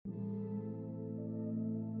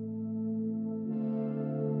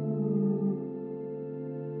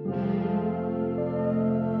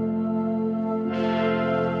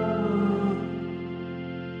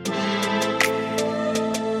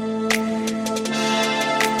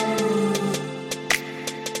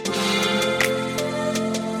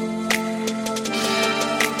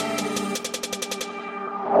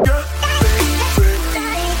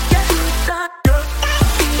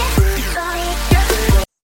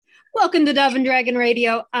Welcome to Dove and Dragon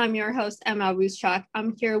Radio. I'm your host, M.L.Ruscsak.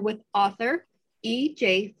 I'm here with author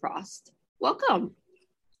E.J. Frost. Welcome.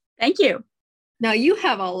 Thank you. Now, you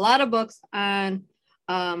have a lot of books on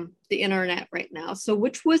the internet right now. So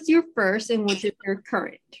which was your first and which is your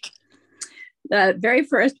current? The very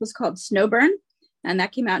first was called Snowburn, and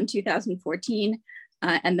that came out in 2014.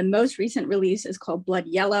 And the most recent release is called Blood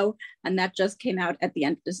Yellow, and that just came out at the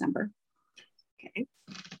end of December. Okay.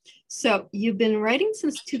 So you've been writing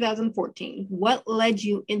since 2014. What led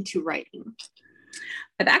you into writing?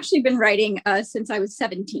 I've actually been writing since I was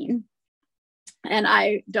 17. And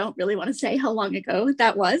I don't really want to say how long ago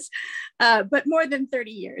that was, but more than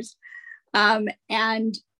 30 years.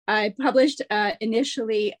 And I published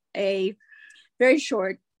initially a very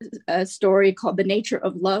short story called The Nature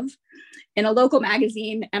of Love in a local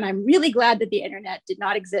magazine. And I'm really glad that the internet did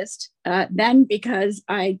not exist then, because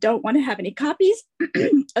I don't want to have any copies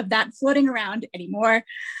of that floating around anymore.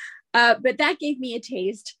 But that gave me a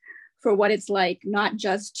taste for what it's like, not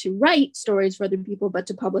just to write stories for other people, but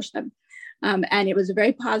to publish them. And it was a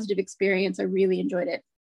very positive experience. I really enjoyed it.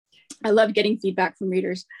 I loved getting feedback from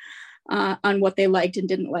readers on what they liked and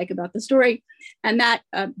didn't like about the story. And that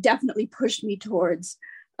definitely pushed me towards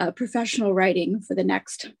professional writing for the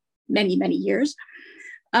next many, many years.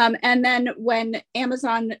 And then when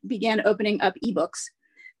Amazon began opening up ebooks,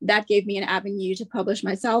 that gave me an avenue to publish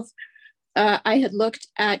myself. I had looked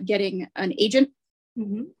at getting an agent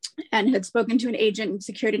and had spoken to an agent and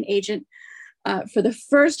secured an agent for the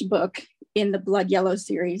first book in the Blood Yellow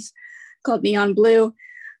series called Neon Blue.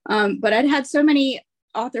 But I'd had so many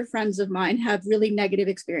author friends of mine have really negative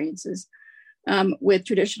experiences with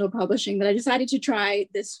traditional publishing that I decided to try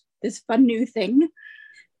this fun new thing,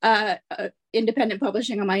 independent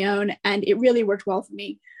publishing on my own. And it really worked well for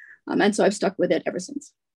me. And so I've stuck with it ever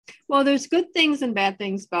since. Well, there's good things and bad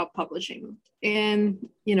things about publishing. And,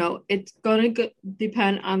 it's going to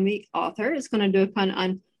depend on the author. It's going to depend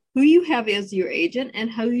on who you have as your agent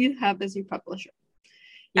and who you have as your publisher.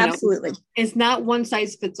 Absolutely. It's not one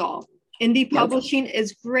size fits all. Indie publishing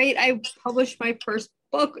is great. I published my first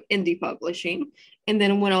book indie publishing and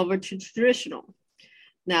then went over to traditional.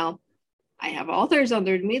 Now, I have authors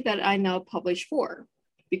under me that I now publish for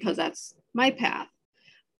because that's my path.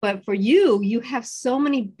 But for you have so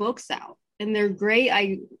many books out and they're great.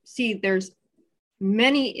 I see there's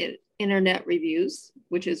many internet reviews,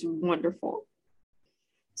 which is wonderful.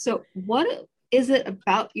 So what is it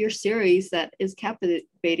about your series that is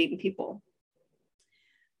captivating people?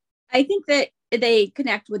 I think that they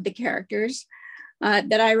connect with the characters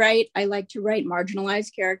that I write. I like to write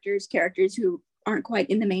marginalized characters who aren't quite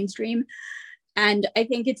in the mainstream. And I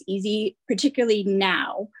think it's easy, particularly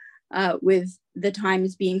now, with the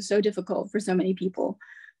times being so difficult for so many people.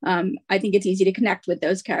 I think it's easy to connect with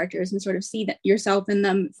those characters and sort of see that yourself in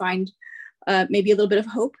them, find maybe a little bit of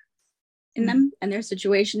hope in them and their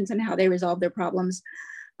situations and how they resolve their problems.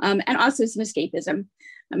 And also some escapism.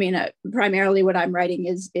 I mean, primarily what I'm writing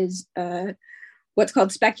is what's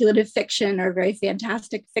called speculative fiction or very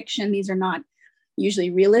fantastic fiction. These are not usually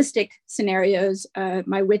realistic scenarios.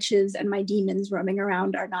 My witches and my demons roaming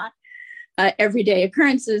around are not everyday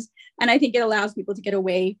occurrences. And I think it allows people to get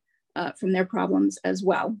away from their problems as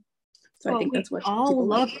well. So I think that's what all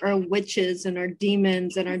love our witches and our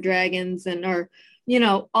demons and our dragons and our,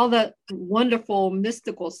 all the wonderful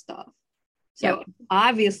mystical stuff. So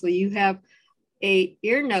obviously you have a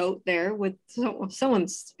ear note there with someone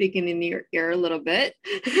speaking in your ear a little bit.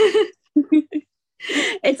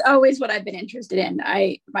 It's always what I've been interested in.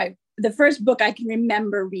 The first book I can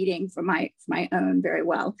remember reading for my own very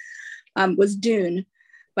well was Dune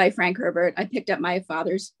by Frank Herbert. I picked up my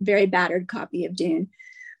father's very battered copy of Dune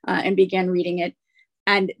and began reading it.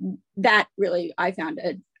 And that really, I found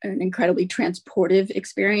an incredibly transportive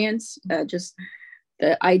experience. Just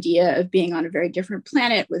the idea of being on a very different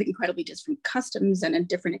planet with incredibly different customs and a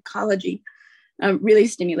different ecology really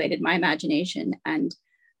stimulated my imagination. And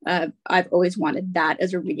I've always wanted that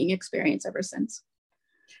as a reading experience ever since.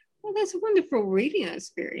 Well, that's a wonderful reading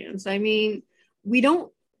experience. I mean, we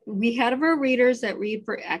have our readers that read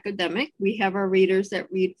for academic. We have our readers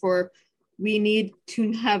that read for, we need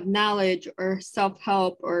to have knowledge or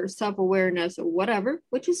self-help or self-awareness or whatever,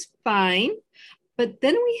 which is fine. But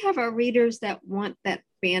then we have our readers that want that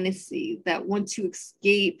fantasy, that want to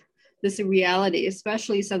escape this reality,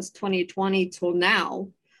 especially since 2020 till now.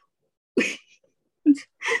 It's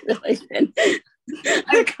really been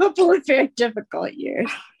a couple of very difficult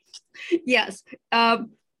years. Yes.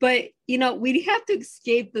 But, we have to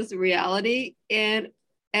escape this reality. And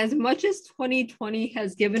as much as 2020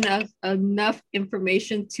 has given us enough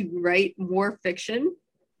information to write more fiction,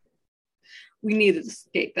 we needed to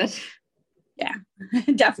escape it. Yeah,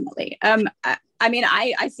 definitely.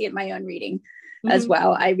 I see it in my own reading as Mm-hmm.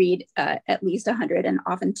 well. I read at least 100 and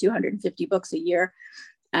often 250 books a year.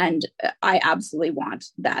 And I absolutely want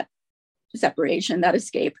that separation, that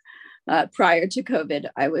escape. Prior to COVID,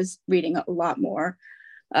 I was reading a lot more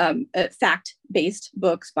fact-based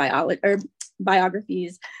books,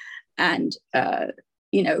 biographies, and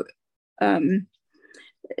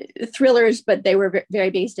thrillers, but they were very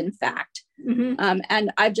based in fact. Mm-hmm.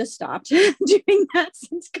 And I've just stopped doing that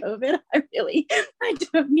since COVID. I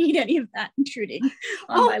don't need any of that intruding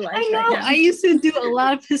on my life I know. right now. I used to do a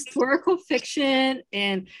lot of historical fiction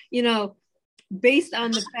and, based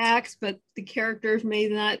on the facts, but the characters may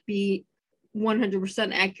not be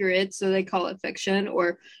 100% accurate. So they call it fiction,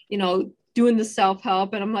 or, doing the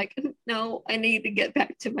self-help. And I'm like, no, I need to get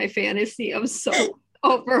back to my fantasy. I'm so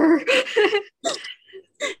over.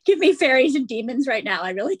 Give me fairies and demons right now.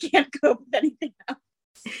 I really can't cope with anything else.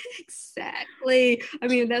 Exactly. I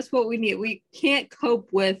mean, that's what we need. We can't cope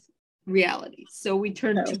with reality. So we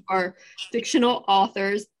turn to our fictional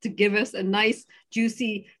authors to give us a nice,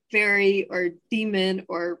 juicy fairy or demon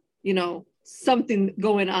or, something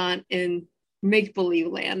going on in make-believe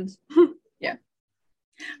land. Yeah.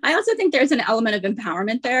 I also think there's an element of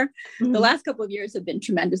empowerment there. Mm-hmm. The last couple of years have been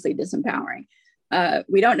tremendously disempowering.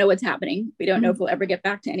 We don't know what's happening. We don't know if we'll ever get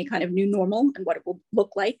back to any kind of new normal and what it will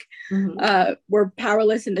look like. Mm-hmm. We're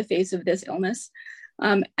powerless in the face of this illness.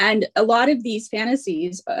 And a lot of these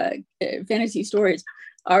fantasy stories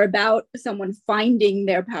are about someone finding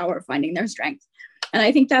their power, finding their strength. And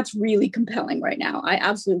I think that's really compelling right now. I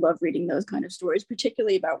absolutely love reading those kind of stories,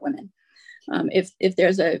 particularly about women. If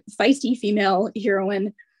there's a feisty female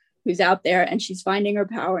heroine who's out there and she's finding her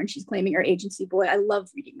power and she's claiming her agency, boy, I love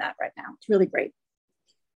reading that right now. It's really great.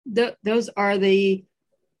 Those are the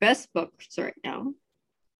best books right now.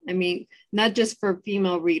 I mean, not just for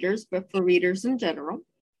female readers, but for readers in general.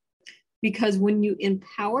 Because when you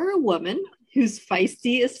empower a woman who's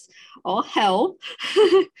feisty as all hell,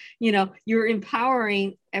 you're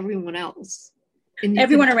empowering everyone else. And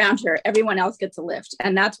everyone around her, everyone else gets a lift.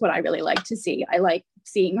 And that's what I really like to see. I like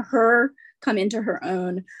seeing her come into her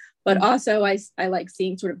own, but also I like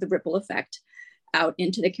seeing sort of the ripple effect out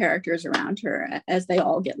into the characters around her as they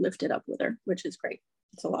all get lifted up with her, which is great.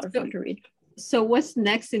 It's a lot of fun to read. So what's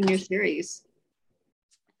next in your series?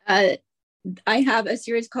 I have a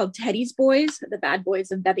series called Teddy's Boys, The Bad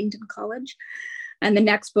Boys of Bevington College. And the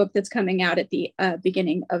next book that's coming out at the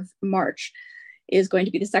beginning of March is going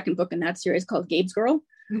to be the second book in that series called Gabe's Girl.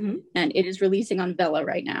 Mm-hmm. And it is releasing on Vella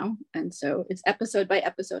right now. And so it's episode by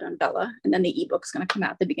episode on Vella. And then the ebook's going to come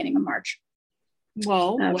out at the beginning of March.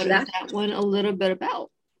 Well, what is that one a little bit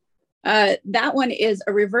about? That one is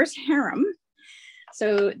a reverse harem.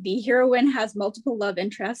 So the heroine has multiple love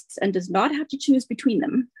interests and does not have to choose between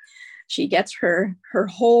them. She gets her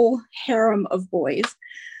whole harem of boys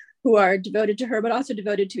who are devoted to her, but also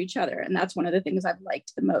devoted to each other. And that's one of the things I've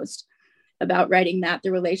liked the most about writing that,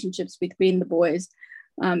 the relationships between the boys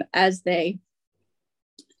as they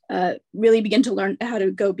really begin to learn how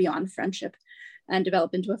to go beyond friendship and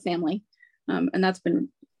develop into a family. And that's been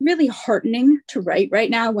really heartening to write right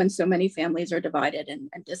now when so many families are divided and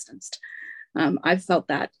distanced. I've felt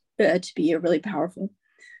that to be a really powerful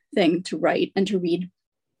thing to write and to read.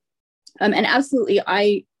 And absolutely,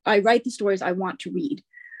 I write the stories I want to read.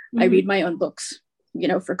 Mm-hmm. I read my own books,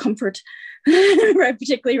 for comfort, right,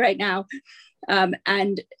 particularly right now.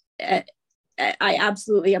 And I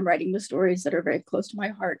absolutely am writing the stories that are very close to my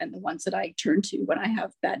heart and the ones that I turn to when I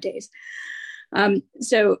have bad days.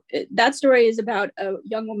 So that story is about a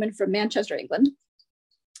young woman from Manchester, England.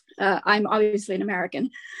 I'm obviously an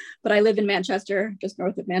American, but I live in Manchester, just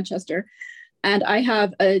north of Manchester. And I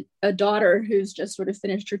have a daughter who's just sort of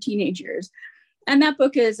finished her teenage years. And that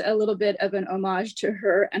book is a little bit of an homage to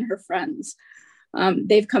her and her friends.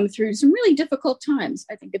 They've come through some really difficult times.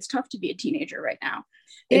 I think it's tough to be a teenager right now.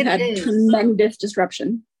 They've had tremendous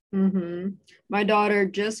disruption. Mm-hmm. My daughter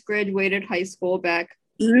just graduated high school back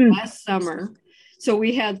last summer. So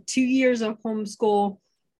we had 2 years of homeschool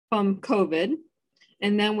from COVID.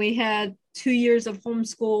 And then we had 2 years of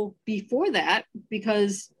homeschool before that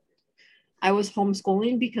because I was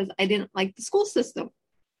homeschooling because I didn't like the school system.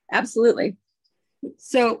 Absolutely.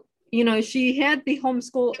 So, she had the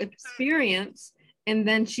homeschool experience and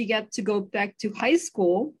then she got to go back to high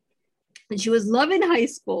school and she was loving high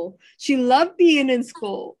school. She loved being in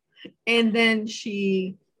school. And then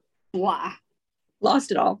she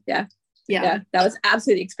lost it all. Yeah. That was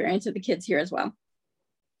absolutely the experience of the kids here as well.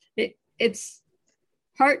 It's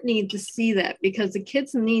heartening to see that because the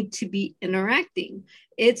kids need to be interacting.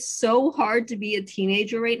 It's so hard to be a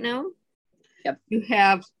teenager right now Yep. You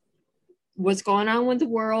have what's going on with the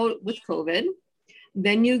world with COVID.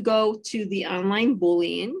 Then you go to the online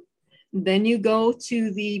bullying. Then you go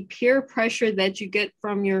to the peer pressure that you get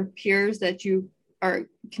from your peers that you are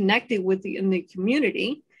connected with in the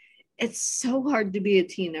community. It's so hard to be a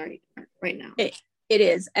teen right now. It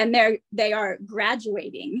is. And they are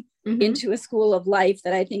graduating into a school of life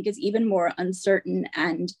that I think is even more uncertain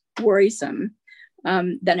and worrisome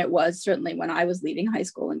than it was certainly when I was leaving high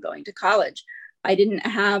school and going to college. I didn't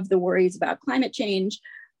have the worries about climate change.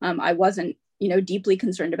 I wasn't, deeply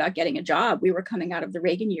concerned about getting a job. We were coming out of the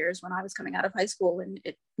Reagan years when I was coming out of high school, and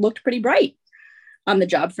it looked pretty bright on the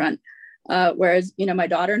job front. Whereas, my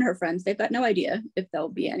daughter and her friends, they've got no idea if there'll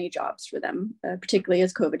be any jobs for them, particularly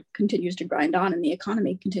as COVID continues to grind on and the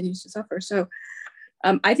economy continues to suffer. So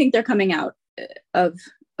I think they're coming out of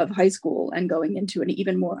high school and going into an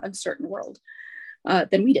even more uncertain world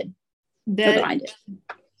than we did. Than I did.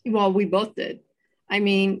 Well, we both did. I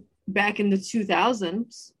mean, back in the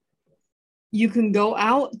 2000s, you can go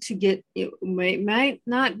out to get, it might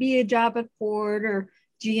not be a job at Ford or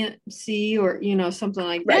GMC or, something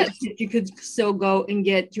like that. Right. You could still go and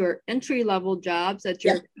get your entry-level jobs at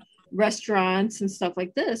your restaurants and stuff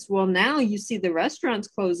like this. Well, now you see the restaurants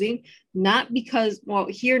closing, not because of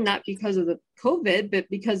the COVID, but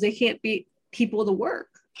because they can't be people to work.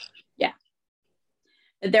 Yeah.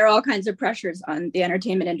 There are all kinds of pressures on the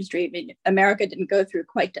entertainment industry. I mean, America didn't go through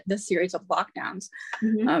quite the series of lockdowns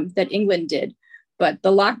that England did, but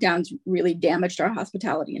the lockdowns really damaged our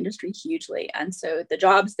hospitality industry hugely. And so the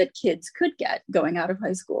jobs that kids could get going out of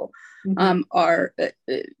high school are,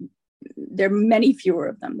 there are many fewer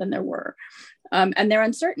of them than there were. And they're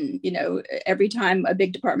uncertain. Every time a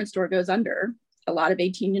big department store goes under, a lot of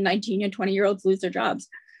 18 and 19 and 20-year-olds lose their jobs.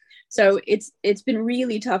 So it's been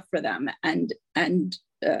really tough for them. And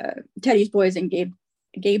Teddy's Boys and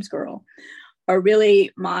Gabe's Girl are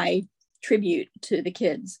really my tribute to the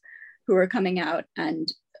kids who are coming out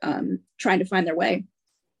and trying to find their way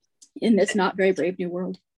in this not very brave new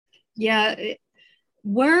world. Yeah,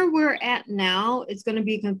 where we're at now, it's going to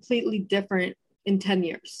be completely different in 10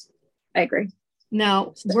 years. I agree.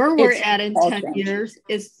 Now, where we're at in 10 years,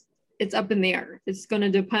 it's up in the air. It's going to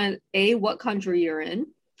depend, A, what country you're in,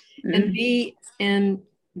 and B, in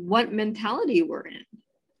what mentality we're in.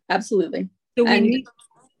 Absolutely. So we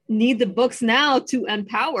need the books now to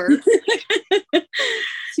empower,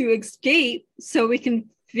 to escape, so we can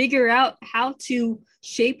figure out how to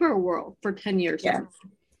shape our world for 10 years. Yeah.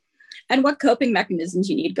 And what coping mechanisms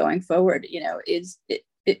you need going forward, is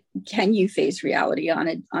can you face reality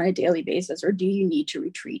on a daily basis, or do you need to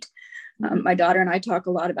retreat? My daughter and I talk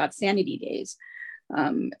a lot about sanity days.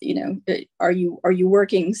 Are you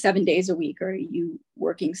working 7 days a week, or are you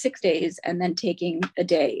working 6 days and then taking a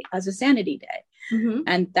day as a sanity day?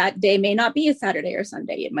 And that day may not be a Saturday or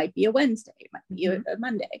Sunday. It might be a Wednesday. It might be a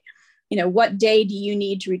Monday. What day do you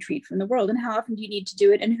need to retreat from the world, and how often do you need to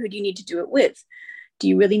do it, and who do you need to do it with? Do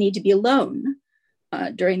you really need to be alone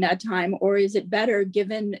during that time, or is it better,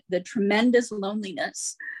 given the tremendous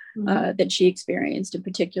loneliness that she experienced, in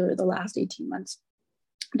particular the last 18 months?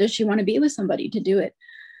 Does she want to be with somebody to do it?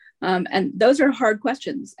 And those are hard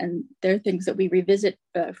questions, and they're things that we revisit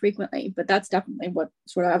frequently, but that's definitely what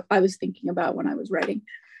sort of I was thinking about when I was writing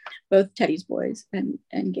both Teddy's Boys and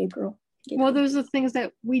Gabe Girl. Well, those are things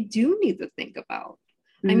that we do need to think about.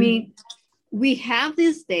 I mean, we have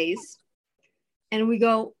these days and we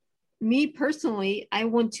go, me personally, I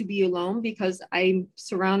want to be alone because I'm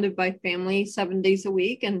surrounded by family 7 days a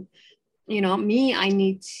week. And I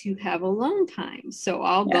need to have alone time. So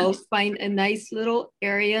I'll go find a nice little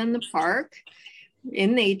area in the park,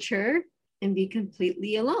 in nature, and be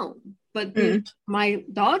completely alone. But my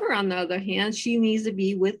daughter, on the other hand, she needs to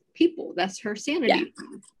be with people. That's her sanity.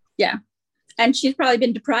 Yeah. And she's probably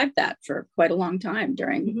been deprived that for quite a long time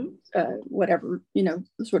during whatever,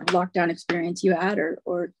 sort of lockdown experience you had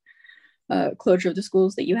or closure of the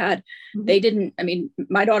schools that you had. They didn't,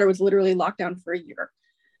 my daughter was literally locked down for a year.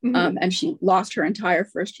 And she lost her entire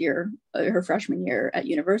first year, her freshman year at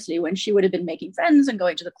university, when she would have been making friends and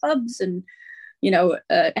going to the clubs and,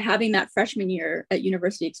 having that freshman year at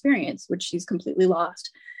university experience, which she's completely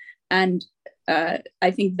lost. And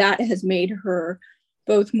I think that has made her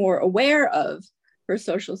both more aware of her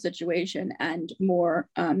social situation and more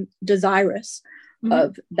desirous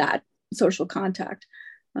of that social contact.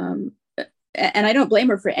 And I don't blame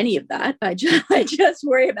her for any of that. I just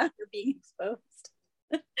worry about her being exposed.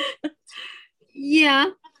 Yeah,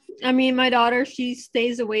 my daughter, she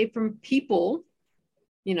stays away from people,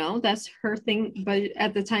 that's her thing, but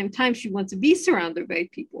at the time she wants to be surrounded by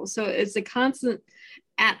people, so it's a constant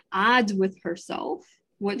at odds with herself.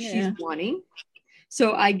 what she's wanting.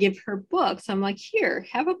 So I give her books. I'm like, here,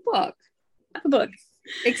 have a book. Have a book.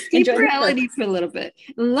 Escape reality for a little bit.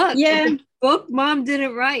 And look, the book mom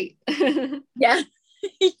didn't write. Yeah,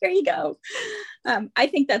 here you go. I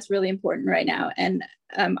think that's really important right now. And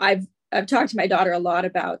I've talked to my daughter a lot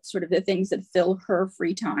about sort of the things that fill her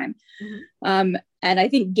free time. Mm-hmm. And I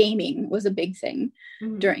think gaming was a big thing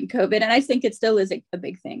during COVID. And I think it still is a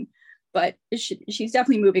big thing. But she's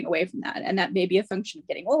definitely moving away from that. And that may be a function of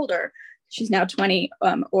getting older. She's now 20,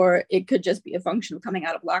 or it could just be a function of coming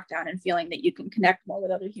out of lockdown and feeling that you can connect more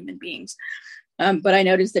with other human beings. But I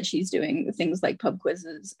noticed that she's doing things like pub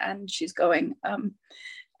quizzes, and she's going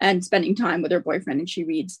and spending time with her boyfriend, and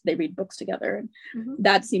they read books together. And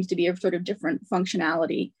that seems to be a sort of different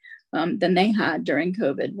functionality than they had during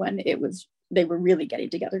COVID, when they were really getting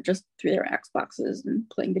together just through their Xboxes and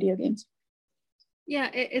playing video games. Yeah,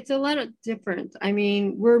 it's a lot of different. I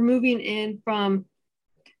mean, we're moving in from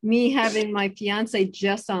me having my fiance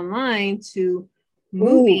just online to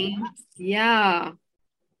moving. Ooh. Yeah.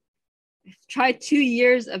 Tried 2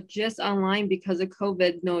 years of just online because of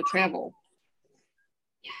COVID, no travel.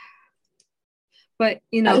 Yeah. But,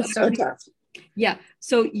 that's so tough. Yeah.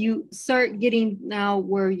 So you start getting now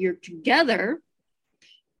where you're together,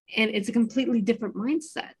 and it's a completely different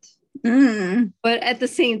mindset. But at the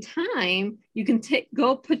same time, you can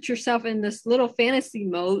go put yourself in this little fantasy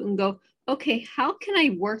mode and go, okay, how can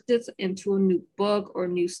I work this into a new book or a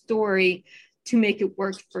new story to make it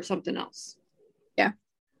work for something else? Yeah.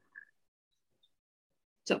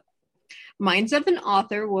 So minds of an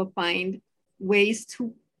author will find ways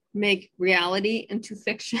to make reality into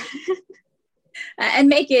fiction. And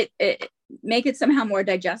make it somehow more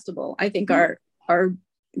digestible. I think our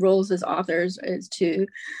roles as authors is to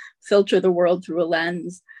filter the world through a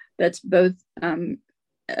lens that's both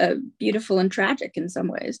beautiful and tragic in some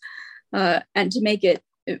ways. And to make it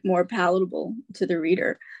more palatable to the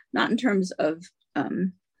reader, not in terms of,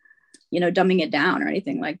 dumbing it down or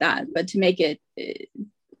anything like that, but to make it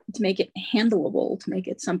handleable, to make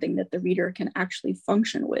it something that the reader can actually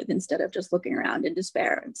function with, instead of just looking around in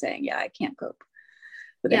despair and saying, yeah, I can't cope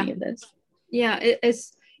with any of this. Yeah,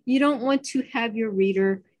 it's you don't want to have your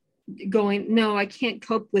reader going, no, I can't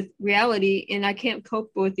cope with reality, and I can't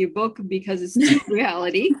cope with your book because it's too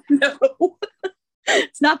reality. No.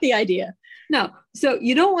 It's not the idea. No. So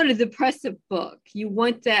you don't want a depressive book. You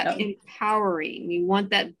want that empowering. You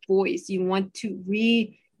want that voice. You want to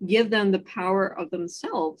give them the power of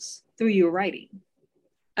themselves through your writing.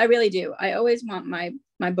 I really do. I always want my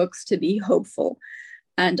books to be hopeful.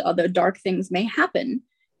 And although dark things may happen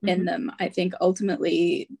in them, I think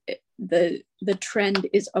ultimately the trend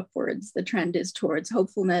is upwards. The trend is towards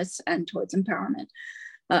hopefulness and towards empowerment,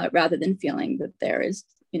 rather than feeling that there is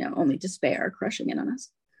only despair crushing in on us.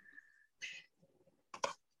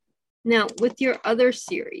 Now, with your other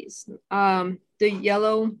series, the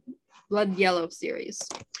Blood Yellow series,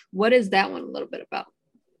 what is that one a little bit about?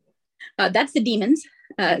 That's the Demons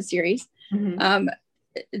series.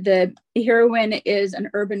 The heroine is an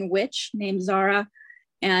urban witch named Zara,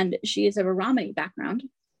 and she is of a Romani background.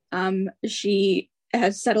 She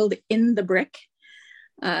has settled in the brick,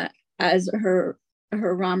 as her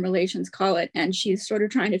Rom relations call it, and she's sort of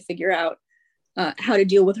trying to figure out how to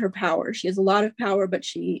deal with her power. She has a lot of power, but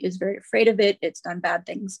she is very afraid of it. It's done bad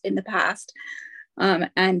things in the past,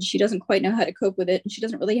 and she doesn't quite know how to cope with it. And she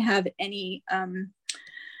doesn't really have any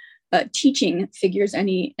teaching figures,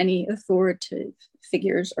 any authoritative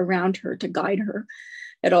figures around her to guide her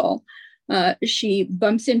at all. She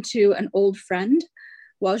bumps into an old friend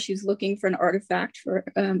while she's looking for an artifact for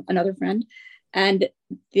another friend, and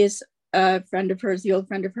this friend of hers, the old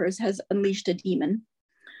friend of hers, has unleashed a demon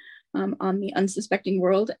on the unsuspecting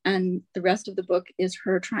world, and the rest of the book is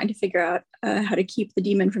her trying to figure out how to keep the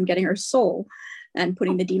demon from getting her soul and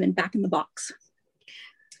putting the demon back in the box.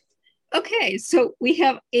 Okay, so we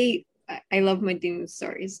have I love my demon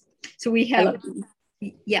stories. So we have,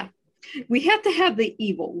 we have to have the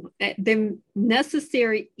evil, the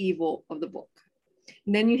necessary evil of the book.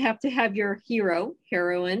 And then you have to have your hero,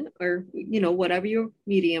 heroine, or whatever your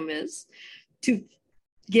medium is, to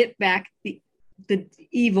get back the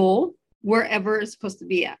evil wherever it's supposed to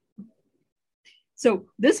be at. So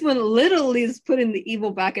this one literally is putting the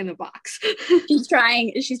evil back in the box. She's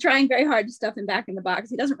trying very hard to stuff him back in the box.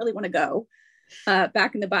 He doesn't really want to go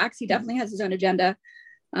back in the box. He definitely has his own agenda,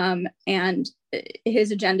 and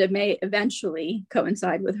his agenda may eventually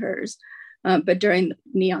coincide with hers. But during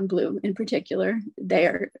Neon Blue in particular,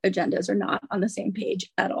 their agendas are not on the same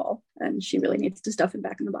page at all. And she really needs to stuff him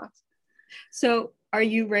back in the box. So are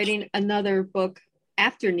you writing another book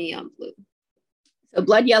after Neon Blue? So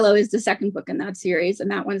Blood Yellow is the second book in that series,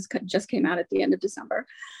 and that one just came out at the end of December.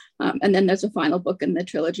 And then there's a final book in the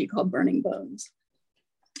trilogy called Burning Bones,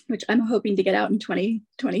 which I'm hoping to get out in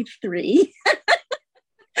 2023.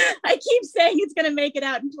 I keep saying it's going to make it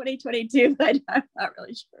out in 2022, but I'm not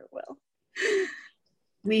really sure it will.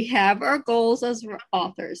 We have our goals as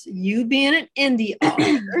authors. You being an indie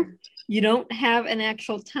author, you don't have an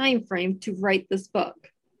actual time frame to write this book.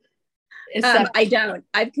 I don't.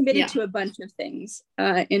 I've committed to a bunch of things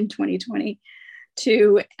in 2020.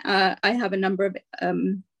 I have a number of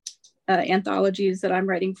anthologies that I'm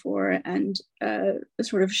writing for, and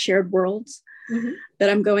sort of shared worlds that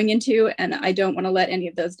I'm going into, and I don't want to let any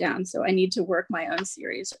of those down. So I need to work my own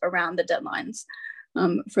series around the deadlines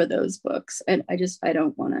for those books, and I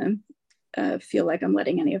don't want to feel like I'm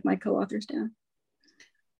letting any of my co-authors down.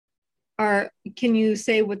 Can you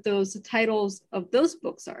say what those titles of those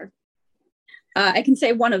books are? I can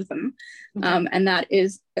say one of them, and that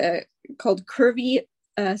is called Curvy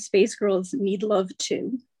Space Girls Need Love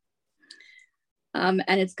Too. And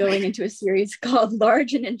it's going into a series called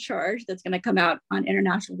Large and in Charge that's going to come out on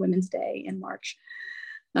International Women's Day in March.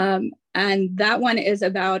 And that one is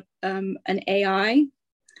about an AI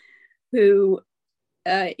who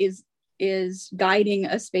is guiding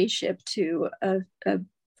a spaceship to a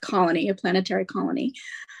colony, a planetary colony.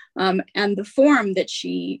 And the form that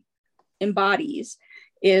she embodies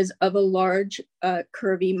is of a large,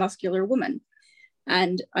 curvy, muscular woman.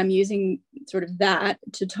 And I'm using sort of that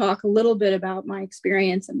to talk a little bit about my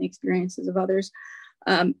experience and the experiences of others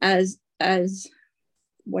as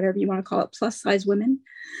whatever you want to call it, plus size women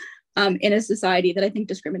in a society that I think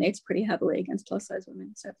discriminates pretty heavily against plus size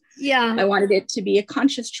women. So I wanted it to be a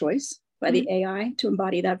conscious choice by the AI to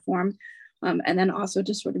embody that form, and then also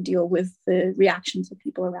to sort of deal with the reactions of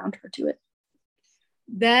people around her to it.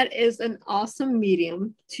 That is an awesome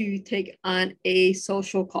medium to take on a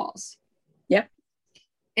social cause. Yep.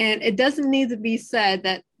 And it doesn't need to be said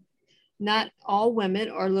that not all women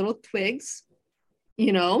are little twigs.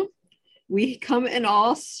 You know, we come in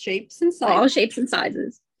all shapes and sizes. All shapes and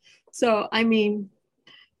sizes. So, I mean,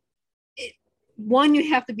 you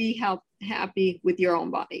have to be happy with your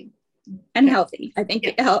own body. And healthy. I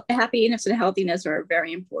think happiness and healthiness are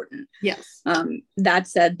very important. Yes. That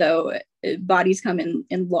said, though, bodies come in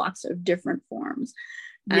lots of different forms.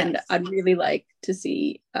 And yes. I'd really like to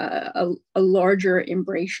see a larger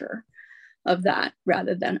embrasure of that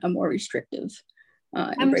rather than a more restrictive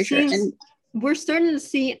embrasure. And we're starting to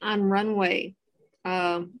see on runway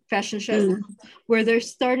fashion shows where they're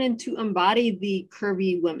starting to embody the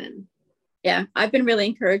curvy women. Yeah, I've been really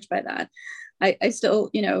encouraged by that. I still,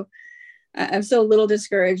 I'm still a little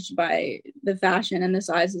discouraged by the fashion and the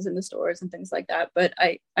sizes in the stores and things like that, but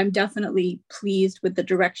I'm definitely pleased with the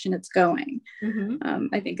direction it's going.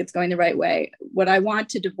 I think it's going the right way. What I want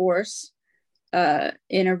to divorce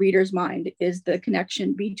in a reader's mind is the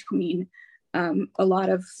connection between a lot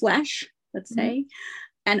of flesh, let's say,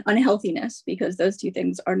 and unhealthiness, because those two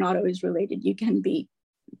things are not always related. You can be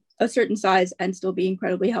a certain size and still be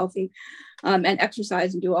incredibly healthy, and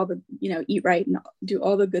exercise and do all the, eat right and do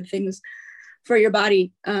all the good things for your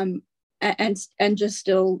body, and just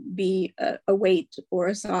still be a weight or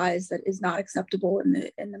a size that is not acceptable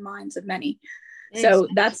in the minds of many. So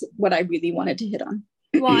that's what I really wanted to hit on.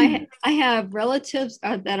 Well, I have relatives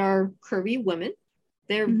that are curvy women.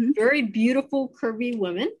 They're very beautiful, curvy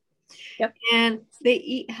women. Yep. And they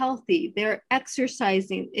eat healthy. They're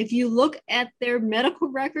exercising. If you look at their medical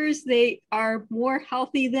records, they are more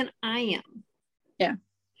healthy than I am. Yeah.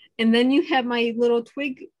 And then you have my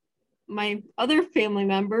other family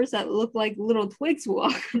members that look like little twigs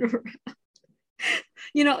walking around.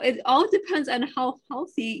 It all depends on how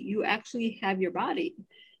healthy you actually have your body.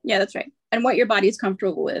 Yeah, that's right. And what your body is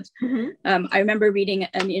comfortable with. I remember reading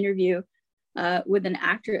an interview with an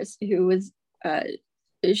actress who was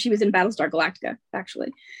she was in Battlestar Galactica,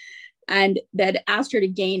 actually, and that asked her to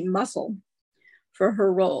gain muscle for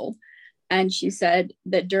her role. And she said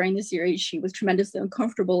that during the series, she was tremendously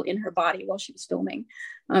uncomfortable in her body while she was filming,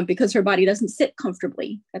 because her body doesn't sit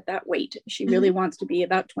comfortably at that weight. She really wants to be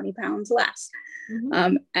about 20 pounds less.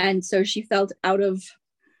 And so she felt out of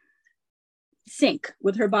sync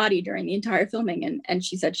with her body during the entire filming. And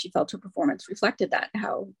she said she felt her performance reflected that,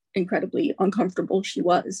 how incredibly uncomfortable she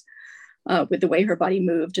was with the way her body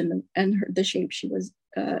moved and the shape she was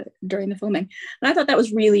during the filming. And I thought that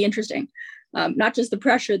was really interesting. Not just the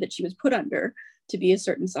pressure that she was put under to be a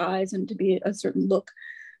certain size and to be a certain look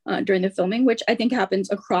during the filming, which I think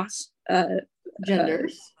happens across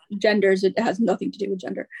genders. It has nothing to do with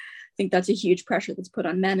gender. I think that's a huge pressure that's put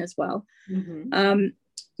on men as well.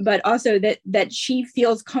 but also that she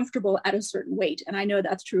feels comfortable at a certain weight. And I know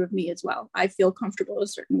that's true of me as well. I feel comfortable at a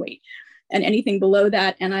certain weight, and anything below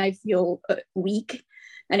that, and I feel weak,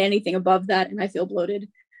 and anything above that, and I feel bloated.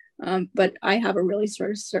 But I have a really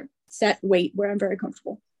sort of set weight where I'm very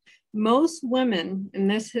comfortable. Most women, and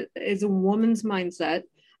this is a woman's mindset,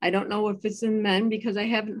 I don't know if it's in men because I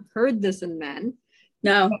haven't heard this in men.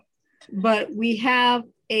 No. But we have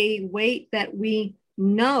a weight that we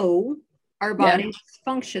know our bodies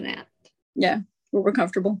function at. Yeah, where we're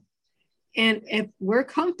comfortable. And if we're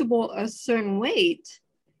comfortable a certain weight,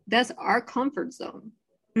 that's our comfort zone.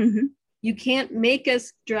 Mm-hmm. You can't make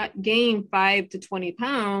us gain 5 to 20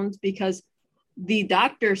 pounds because the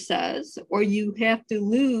doctor says, or you have to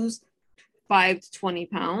lose 5 to 20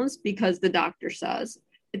 pounds because the doctor says.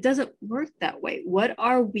 It doesn't work that way. What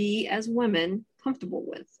are we as women comfortable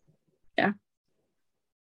with? Yeah.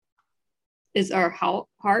 Is our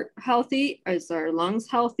heart healthy? Is our lungs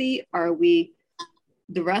healthy? Are we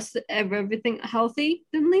the rest of everything healthy?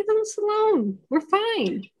 Then leave us alone. We're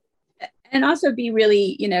fine. And also be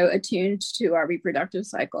really, attuned to our reproductive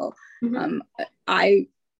cycle. Mm-hmm.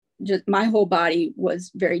 My whole body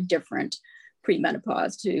was very different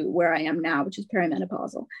pre-menopause to where I am now, which is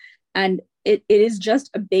perimenopausal. And it is just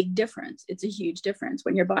a big difference. It's a huge difference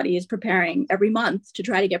when your body is preparing every month to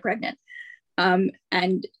try to get pregnant. I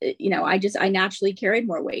naturally carried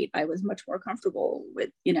more weight. I was much more comfortable with,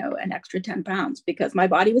 an extra 10 pounds because my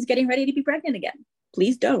body was getting ready to be pregnant again.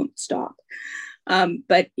 Please don't stop.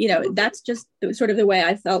 But that's just sort of the way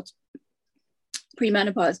I felt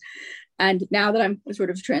pre-menopause. And now that I'm sort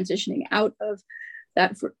of transitioning out of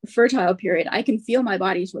that fertile period, I can feel my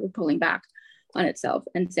body sort of pulling back on itself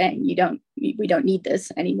and saying, we don't need this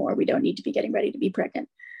anymore. We don't need to be getting ready to be pregnant.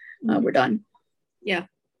 We're done. Yeah.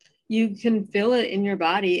 You can feel it in your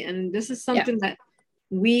body. And this is something that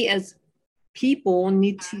we as people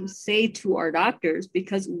need to say to our doctors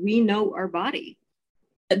because we know our body.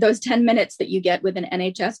 Those 10 minutes that you get with an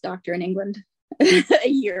NHS doctor in England a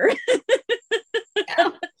year.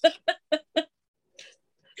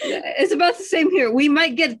 It's about the same here. We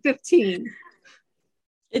might get 15.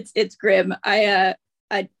 It's grim. I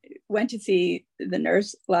went to see the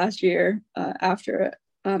nurse last year after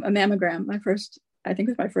a mammogram, my first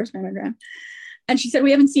mammogram. And she said,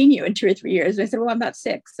 we haven't seen you in 2 or 3 years. And I said, well, I'm not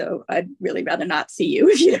sick, so I'd really rather not see you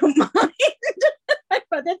if you don't mind. I have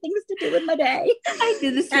other things to do in my day. I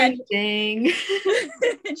did the same thing.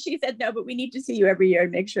 And she said, no, but we need to see you every year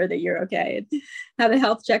and make sure that you're okay and have a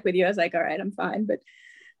health check with you. I was like, all right, I'm fine. But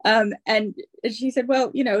and she said,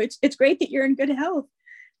 well, it's great that you're in good health.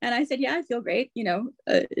 And I said, yeah, I feel great.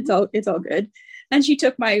 It's all good. And she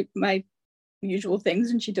took my usual things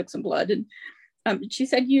and she took some blood and she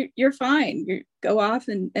said, you're fine. You go off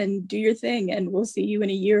and do your thing. And we'll see you in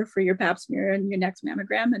a year for your pap smear and your next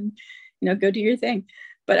mammogram and, go do your thing.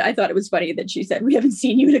 But I thought it was funny that she said, we haven't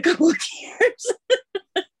seen you in a couple of years.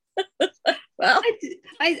 Well,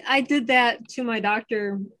 I did that to my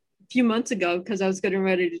doctor a few months ago because I was getting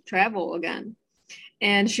ready to travel again.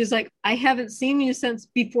 And she's like, I haven't seen you since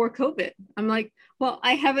before COVID. I'm like, well,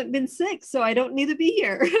 I haven't been sick, so I don't need to be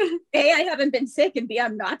here. A, I haven't been sick, and B,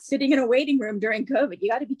 I'm not sitting in a waiting room during COVID. You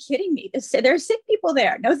got to be kidding me. There are sick people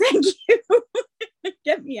there. No, thank you.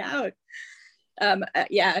 Get me out.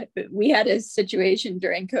 We had a situation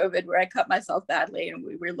during COVID where I cut myself badly and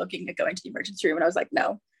we were looking at going to the emergency room. And I was like,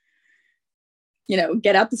 no,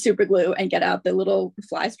 get out the super glue and get out the little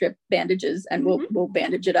fly strip bandages and we'll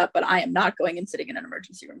bandage it up. But I am not going and sitting in an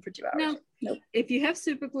emergency room for 2 hours. No, nope. If you have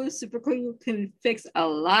super glue can fix a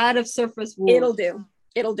lot of surface wounds.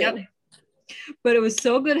 It'll do. Yep. But it was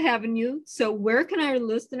so good having you. So where can our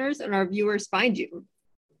listeners and our viewers find you?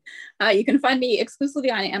 You can find me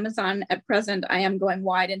exclusively on Amazon at present. I am going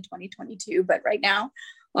wide in 2022, but right now,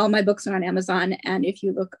 all my books are on Amazon. And if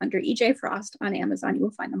you look under E.J. Frost on Amazon, you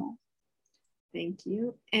will find them all. Thank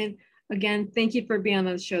you. And again, thank you for being on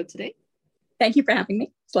the show today. Thank you for having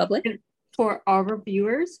me. It's lovely. And for our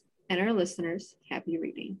viewers and our listeners, happy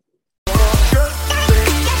reading.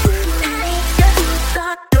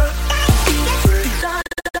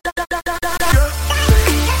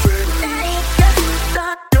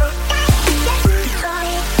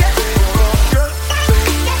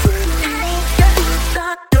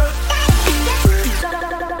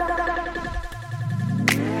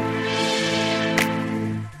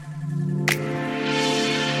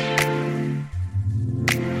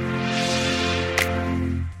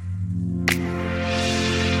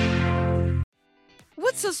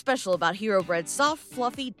 What's so special about Hero Bread's soft,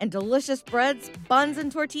 fluffy, and delicious breads, buns,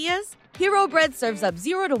 and tortillas? Hero Bread serves up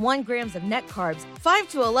 0 to 1 grams of net carbs, 5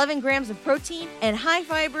 to 11 grams of protein, and high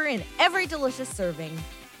fiber in every delicious serving.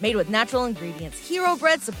 Made with natural ingredients, Hero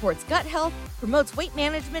Bread supports gut health, promotes weight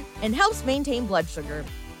management, and helps maintain blood sugar.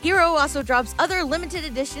 Hero also drops other limited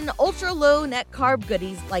edition ultra-low net carb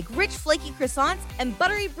goodies like rich flaky croissants and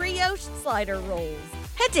buttery brioche slider rolls.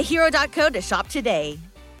 Head to hero.co to shop today.